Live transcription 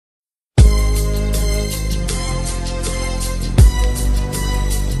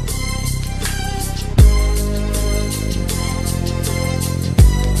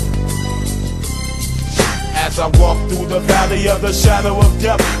through the valley of the shadow of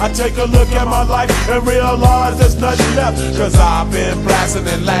death, I take a look at my life and realize there's nothing left. Cause I've been blasting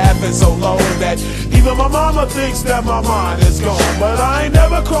and laughing so long that even my mama thinks that my mind is gone. But I ain't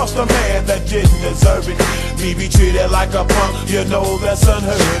never crossed a man that didn't deserve it. Me be treated like a punk, you know that's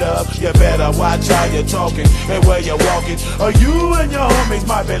unheard of. You better watch how you're talking and where you're walking, or you and your homies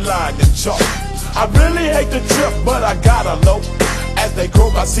might be lined in chalk. I really hate the trip, but I gotta low. As they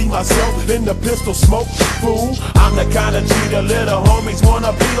croak, I see myself in the pistol smoke. Fool, I'm the kind of G the little homies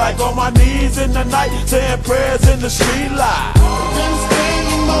wanna be like, on my knees in the night, saying prayers in the street light. Been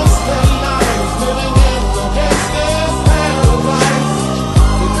spending most of their lives living in the gangsta's paradise.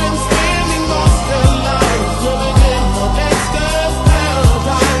 We've been spending most of their lives living in the gangsta's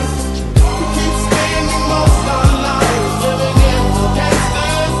paradise. We keep spending most of our lives living in the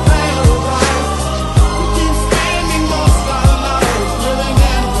gangsta's paradise. We keep spending most of our lives living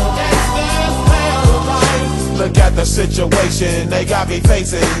in the gangsta's paradise. Look at the situation they got me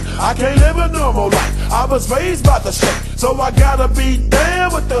facing. I can't live a normal life. I was raised by the state, so I gotta be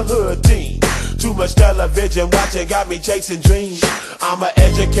down with the hood team. Too much television watching got me chasing dreams. I'm an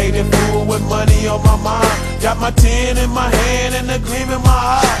educated fool with money on my mind. Got my tin in my hand and a gleam in my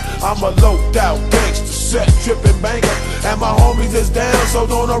eye. I'm a loped out gangster, set tripping banker, and my homies is down, so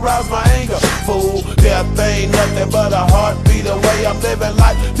don't arouse my anger. Fool, death ain't nothing but a heartbeat away. I'm living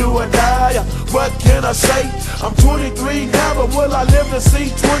life, do or die. What can I say? I'm 23 now, but will I live to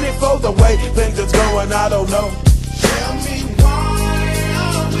see 24? The way things is going, I don't know. Tell me, why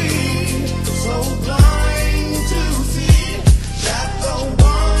are we so blind to see that the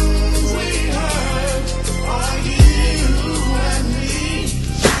ones we hurt are you and me?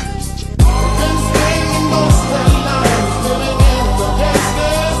 We've been spending most of our lives living in the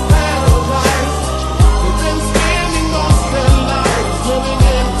gangsta's paradise. We've been spending most of our lives living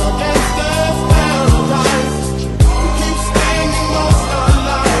in the gangsta's paradise. We keep spending most of our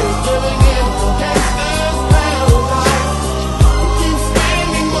lives living in the gangsta's paradise. We keep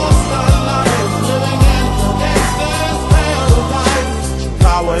spending most of our lives living in the gangsta's paradise.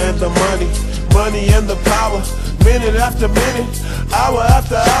 Power and the money, money and the power. Minute after minute, hour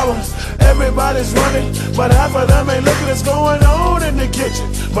after hour, everybody's running, but half of them ain't looking what's going on in the kitchen.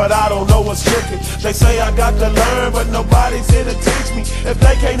 But I don't know what's cooking. They say I got to learn, but nobody's here to teach me. If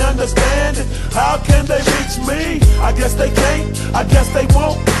they can't understand it, how can they reach me? I guess they can't, I guess they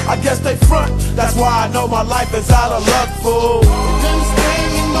won't, I guess they front. That's why I know my life is out of luck, fool. We've been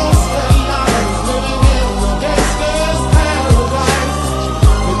spending most of